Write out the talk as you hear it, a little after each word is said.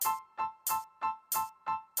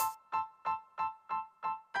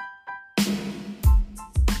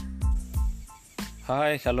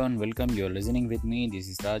Hi, hello, and welcome. You're listening with me. This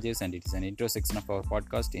is Rajesh, and it is an intro section of our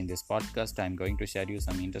podcast. In this podcast, I'm going to share you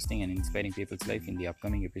some interesting and inspiring people's life in the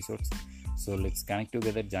upcoming episodes. So let's connect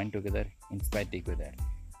together, join together, inspire together.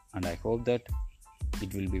 And I hope that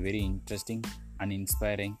it will be very interesting and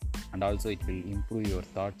inspiring, and also it will improve your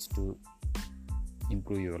thoughts to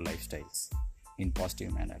improve your lifestyles in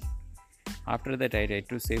positive manner. After that, I try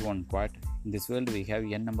to say one quote. In this world, we have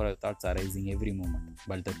n number of thoughts arising every moment.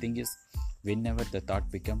 But the thing is, whenever the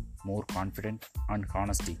thought become more confident and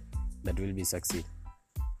honesty, that will be succeed.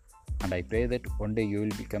 And I pray that one day you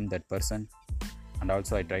will become that person. And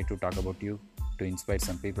also, I try to talk about you to inspire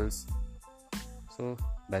some peoples. So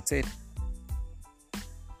that's it.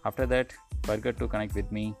 After that, forget to connect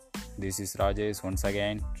with me. This is Rajesh once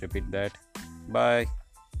again. Repeat that. Bye.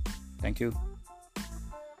 Thank you.